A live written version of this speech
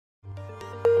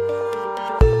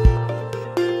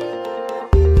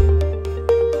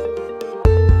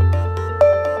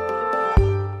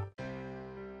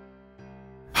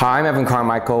Hi, I'm Evan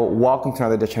Carmichael. Welcome to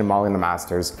another edition of Modeling the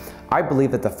Masters. I believe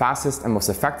that the fastest and most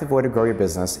effective way to grow your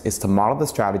business is to model the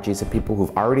strategies of people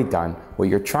who've already done what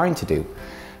you're trying to do.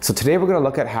 So today we're going to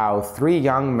look at how three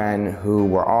young men who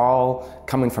were all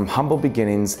coming from humble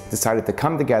beginnings decided to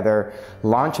come together,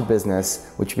 launch a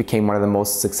business, which became one of the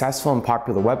most successful and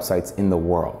popular websites in the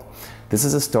world. This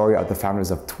is a story of the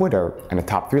founders of Twitter and the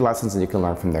top 3 lessons that you can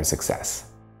learn from their success.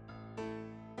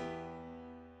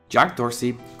 Jack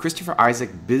Dorsey, Christopher Isaac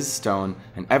Biz Stone,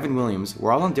 and Evan Williams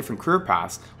were all on different career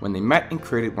paths when they met and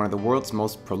created one of the world's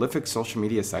most prolific social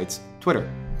media sites, Twitter.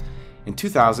 In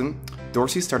 2000,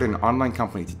 Dorsey started an online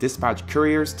company to dispatch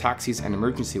couriers, taxis, and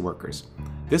emergency workers.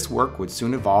 This work would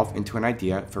soon evolve into an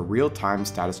idea for real-time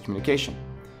status communication.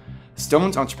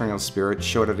 Stone's entrepreneurial spirit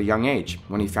showed at a young age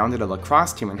when he founded a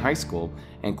lacrosse team in high school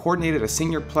and coordinated a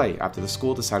senior play after the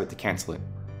school decided to cancel it.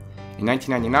 In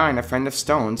 1999, a friend of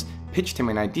Stone's pitched him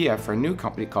an idea for a new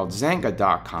company called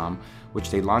Zanga.com, which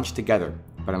they launched together.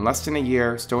 But in less than a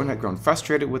year, Stone had grown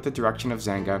frustrated with the direction of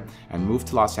Zanga and moved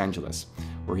to Los Angeles,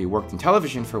 where he worked in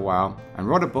television for a while and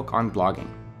wrote a book on blogging.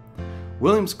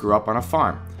 Williams grew up on a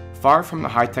farm, far from the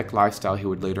high-tech lifestyle he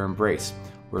would later embrace,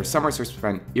 where summers were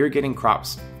spent irrigating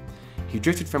crops. He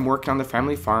drifted from working on the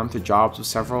family farm to jobs with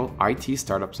several IT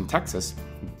startups in Texas,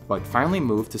 but finally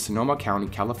moved to Sonoma County,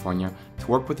 California to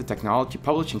work with the technology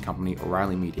publishing company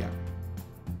O'Reilly Media.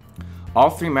 All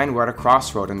three men were at a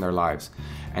crossroad in their lives,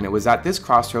 and it was at this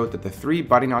crossroad that the three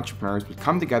budding entrepreneurs would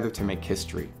come together to make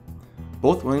history.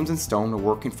 Both Williams and Stone were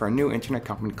working for a new internet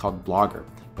company called Blogger,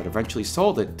 but eventually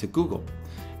sold it to Google.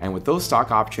 And with those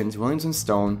stock options, Williams and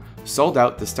Stone sold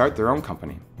out to start their own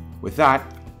company. With that,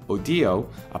 Odeo,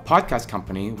 a podcast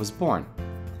company, was born.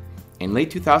 In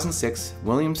late 2006,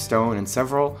 Williams, Stone, and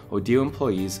several Odeo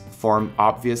employees formed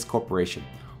Obvious Corporation,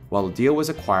 while Odeo was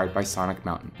acquired by Sonic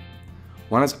Mountain.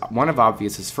 One of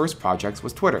Obvious's first projects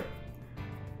was Twitter.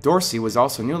 Dorsey was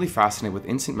also newly fascinated with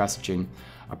instant messaging,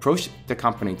 approached the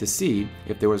company to see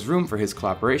if there was room for his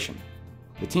collaboration.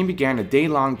 The team began a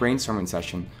day-long brainstorming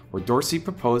session where Dorsey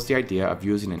proposed the idea of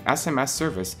using an SMS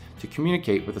service to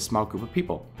communicate with a small group of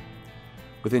people.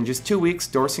 Within just 2 weeks,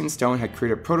 Dorsey and Stone had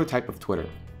created a prototype of Twitter.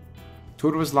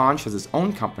 Twitter was launched as its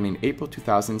own company in April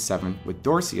 2007 with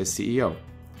Dorsey as CEO.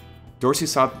 Dorsey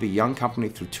saw the young company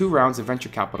through 2 rounds of venture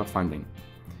capital funding.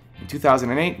 In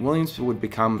 2008, Williams would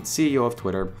become CEO of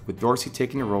Twitter, with Dorsey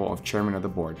taking the role of chairman of the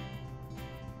board.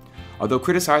 Although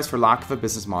criticized for lack of a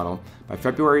business model, by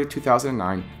February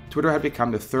 2009, Twitter had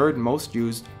become the 3rd most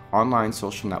used online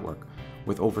social network,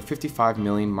 with over 55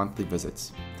 million monthly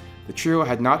visits. The trio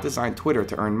had not designed Twitter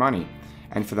to earn money,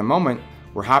 and for the moment,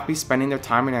 were happy spending their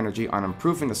time and energy on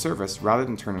improving the service rather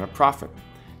than turning a profit,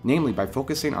 namely by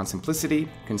focusing on simplicity,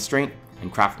 constraint,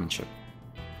 and craftsmanship.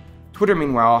 Twitter,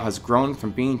 meanwhile, has grown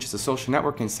from being just a social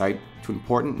networking site to an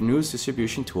important news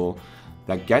distribution tool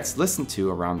that gets listened to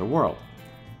around the world.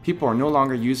 People are no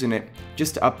longer using it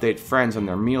just to update friends on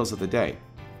their meals of the day.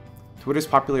 Twitter's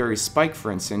popularity spiked,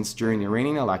 for instance, during the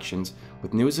Iranian elections,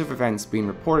 with news of events being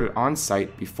reported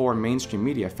on-site before mainstream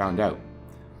media found out.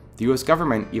 The US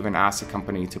government even asked the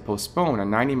company to postpone a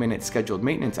 90-minute scheduled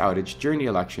maintenance outage during the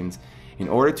elections in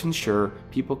order to ensure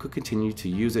people could continue to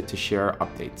use it to share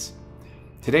updates.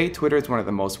 Today, Twitter is one of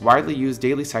the most widely used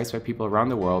daily sites by people around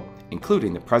the world,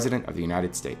 including the President of the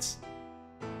United States.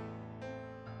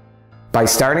 By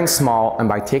starting small and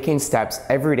by taking steps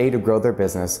every day to grow their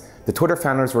business, the Twitter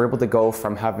founders were able to go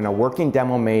from having a working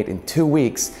demo made in 2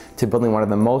 weeks to building one of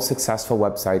the most successful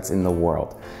websites in the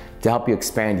world. To help you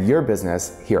expand your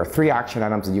business, here are 3 action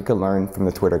items that you can learn from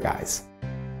the Twitter guys.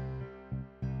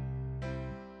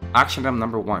 Action item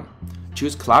number 1,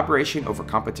 choose collaboration over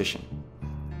competition.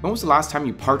 When was the last time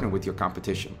you partnered with your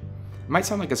competition? It might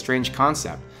sound like a strange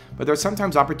concept, but there are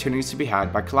sometimes opportunities to be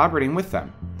had by collaborating with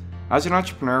them. As an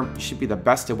entrepreneur, you should be the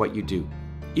best at what you do,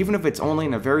 even if it's only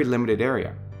in a very limited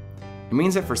area. It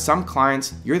means that for some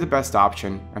clients, you're the best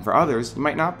option, and for others, you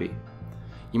might not be.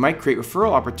 You might create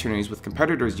referral opportunities with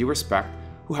competitors you respect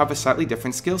who have a slightly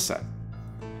different skill set.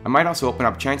 It might also open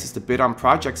up chances to bid on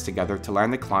projects together to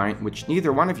land a client which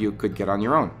neither one of you could get on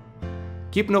your own.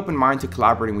 Keep an open mind to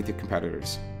collaborating with your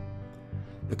competitors.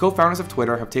 The co-founders of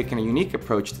Twitter have taken a unique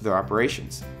approach to their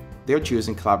operations. They are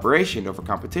choosing collaboration over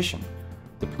competition,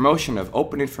 the promotion of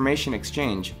open information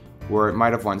exchange where it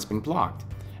might have once been blocked,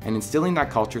 and instilling that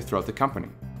culture throughout the company.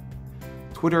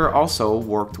 Twitter also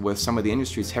worked with some of the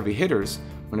industry's heavy hitters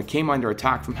when it came under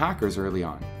attack from hackers early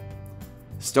on.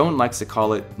 Stone likes to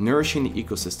call it nourishing the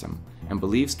ecosystem and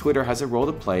believes Twitter has a role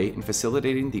to play in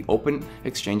facilitating the open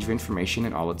exchange of information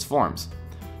in all its forms.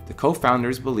 The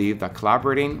co-founders believe that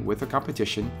collaborating with a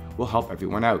competition will help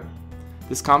everyone out.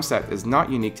 This concept is not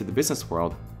unique to the business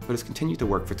world, but has continued to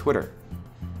work for Twitter.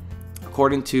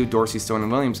 According to Dorsey, Stone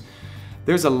and Williams,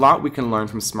 there's a lot we can learn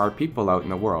from smart people out in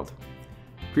the world.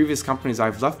 Previous companies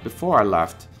I've left before I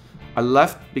left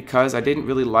because I didn't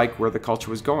really like where the culture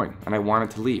was going and I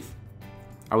wanted to leave.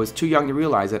 I was too young to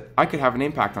realize that I could have an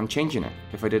impact on changing it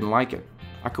if I didn't like it.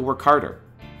 I could work harder.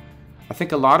 I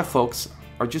think a lot of folks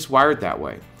are just wired that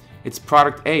way. It's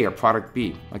product A or product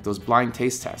B, like those blind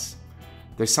taste tests.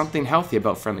 There's something healthy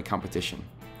about friendly competition.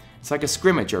 It's like a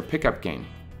scrimmage or a pickup game.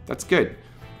 That's good.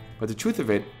 But the truth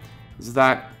of it is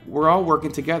that we're all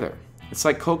working together. It's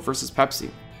like Coke versus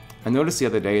Pepsi. I noticed the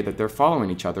other day that they're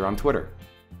following each other on Twitter.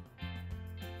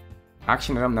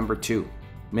 Action item number 2,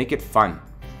 make it fun.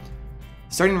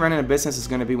 Starting running a business is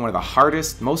going to be one of the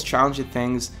hardest, most challenging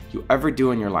things you ever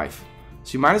do in your life.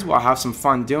 So you might as well have some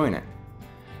fun doing it.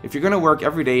 If you're going to work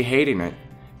every day hating it,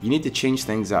 you need to change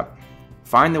things up.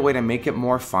 Find a way to make it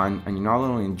more fun, and you not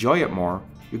only enjoy it more,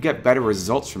 you'll get better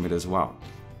results from it as well.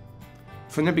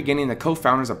 From the beginning, the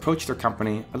co-founders approached their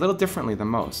company a little differently than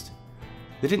most.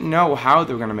 They didn't know how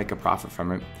they were going to make a profit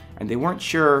from it, and they weren't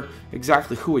sure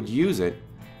exactly who would use it,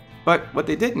 but what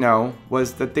they did know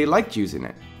was that they liked using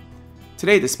it.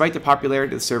 Today, despite the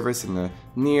popularity of the service and the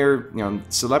near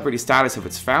celebrity status of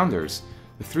its founders,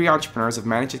 the 3 entrepreneurs have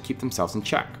managed to keep themselves in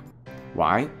check.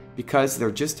 Why? Because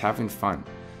they're just having fun.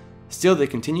 Still, they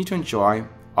continue to enjoy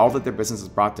all that their business has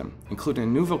brought them, including a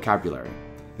new vocabulary.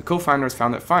 The co-founders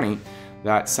found it funny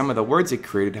that some of the words they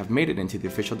created have made it into the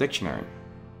official dictionary.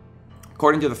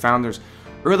 According to the founders,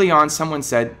 early on someone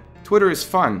said, "Twitter is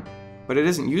fun, but it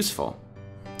isn't useful."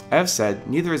 Ev said,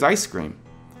 "Neither is ice cream.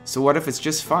 So what if it's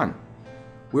just fun?"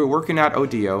 We were working at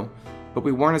Odeo, but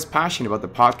we weren't as passionate about the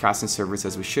podcasting service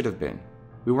as we should have been.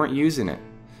 We weren't using it,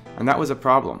 and that was a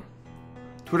problem.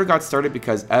 Twitter got started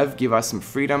because Ev gave us some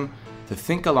freedom to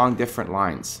think along different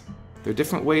lines. There are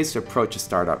different ways to approach a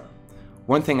startup.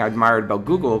 One thing I admired about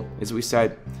Google is we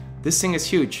said, "This thing is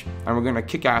huge, and we're going to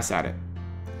kick ass at it."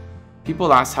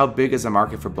 People asked how big is the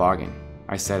market for blogging.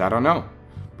 I said, "I don't know,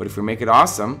 but if we make it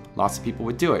awesome, lots of people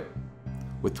would do it."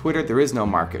 With Twitter, there is no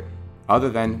market, other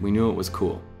than we knew it was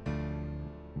cool.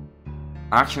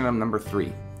 Action item number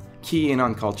 3, key in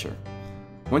on culture.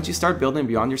 Once you start building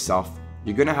beyond yourself,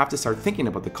 you're going to have to start thinking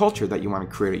about the culture that you want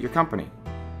to create at your company.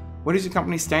 What does your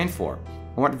company stand for?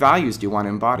 And what values do you want to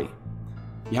embody?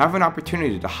 You have an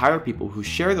opportunity to hire people who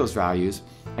share those values,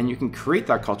 and you can create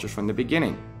that culture from the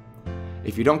beginning.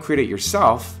 If you don't create it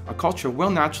yourself, a culture will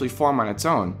naturally form on its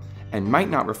own and might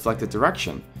not reflect the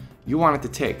direction you want it to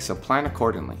take, so plan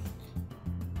accordingly.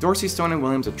 Dorsey, Stone and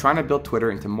Williams are trying to build Twitter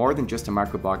into more than just a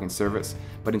microblogging service,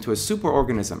 but into a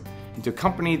superorganism, into a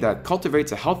company that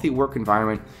cultivates a healthy work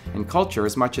environment and culture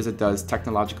as much as it does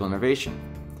technological innovation.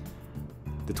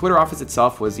 The Twitter office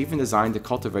itself was even designed to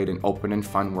cultivate an open and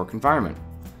fun work environment.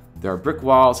 There are brick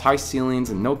walls, high ceilings,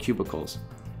 and no cubicles.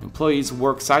 Employees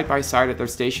work side by side at their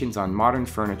stations on modern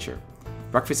furniture.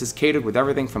 Breakfast is catered with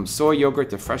everything from soy yogurt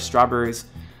to fresh strawberries.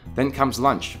 Then comes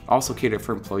lunch, also catered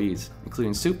for employees,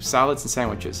 including soup, salads, and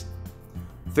sandwiches.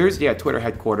 Thursday at Twitter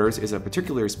headquarters is a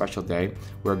particularly special day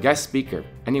where a guest speaker,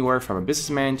 anywhere from a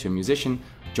businessman to a musician,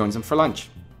 joins them for lunch.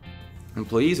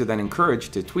 Employees are then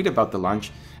encouraged to tweet about the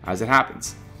lunch as it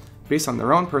happens. Based on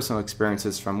their own personal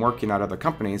experiences from working at other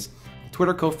companies,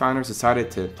 Twitter co-founders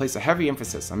decided to place a heavy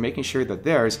emphasis on making sure that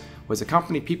theirs was a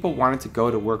company people wanted to go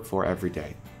to work for every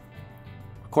day.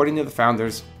 According to the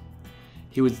founders,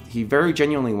 he very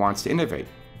genuinely wants to innovate,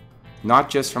 not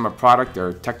just from a product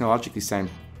or technologically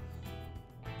standpoint.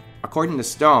 According to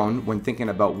Stone, when thinking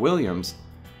about Williams,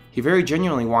 he very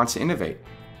genuinely wants to innovate,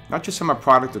 not just from a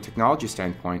product or technology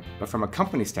standpoint, but from a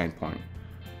company standpoint.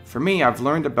 For me, I've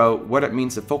learned about what it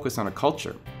means to focus on a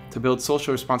culture, to build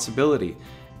social responsibility,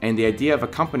 and the idea of a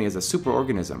company as a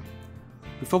superorganism.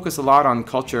 We focus a lot on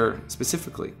culture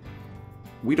specifically.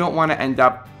 We don't want to end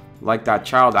up like that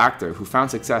child actor who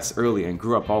found success early and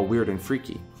grew up all weird and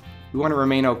freaky. We want to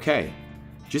remain okay.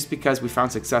 Just because we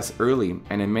found success early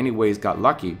and in many ways got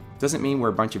lucky doesn't mean we're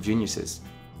a bunch of geniuses.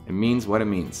 It means what it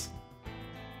means.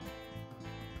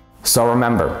 So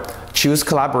remember, choose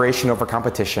collaboration over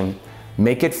competition,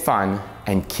 make it fun,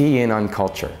 and key in on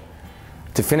culture.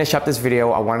 To finish up this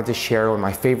video, I wanted to share one of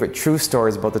my favorite true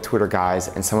stories about the Twitter guys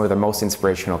and some of their most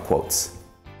inspirational quotes.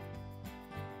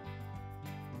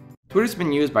 Twitter's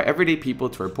been used by everyday people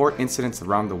to report incidents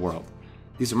around the world.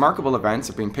 These remarkable events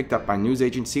are being picked up by news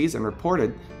agencies and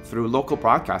reported through local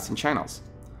broadcasting channels.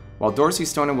 While Dorsey,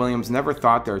 Stone and Williams never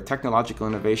thought their technological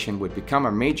innovation would become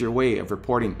a major way of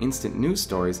reporting instant news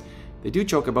stories, they do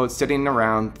joke about sitting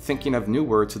around thinking of new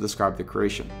words to describe the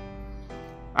creation.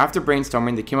 After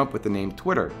brainstorming, they came up with the name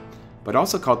Twitter, but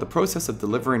also called the process of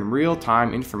delivering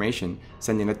real-time information,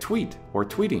 sending a tweet or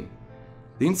tweeting.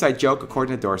 The inside joke,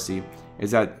 according to Dorsey,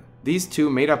 is that these two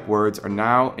made-up words are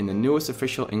now in the newest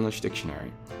official English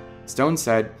dictionary. Stone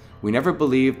said, "We never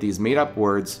believed these made-up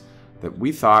words that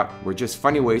we thought were just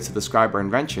funny ways to describe our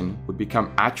invention would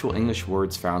become actual English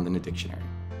words found in a dictionary."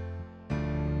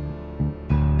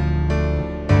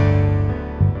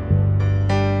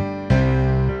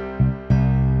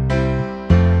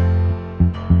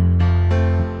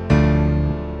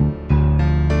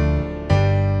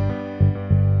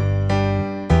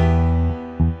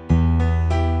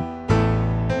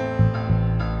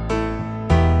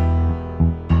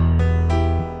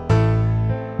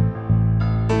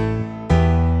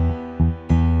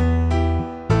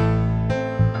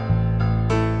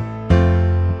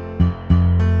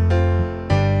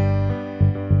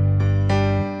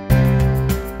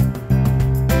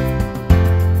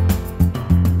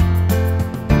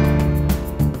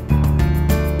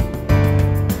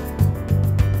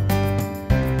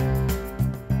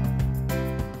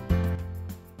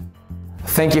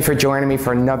 Thank you for joining me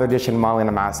for another edition of Modeling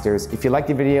the Masters. If you liked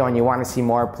the video and you want to see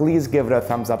more, please give it a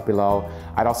thumbs up below.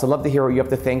 I'd also love to hear what you have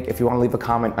to think. If you want to leave a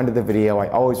comment under the video, I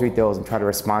always read those and try to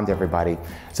respond to everybody.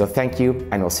 So thank you,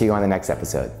 and we'll see you on the next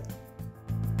episode.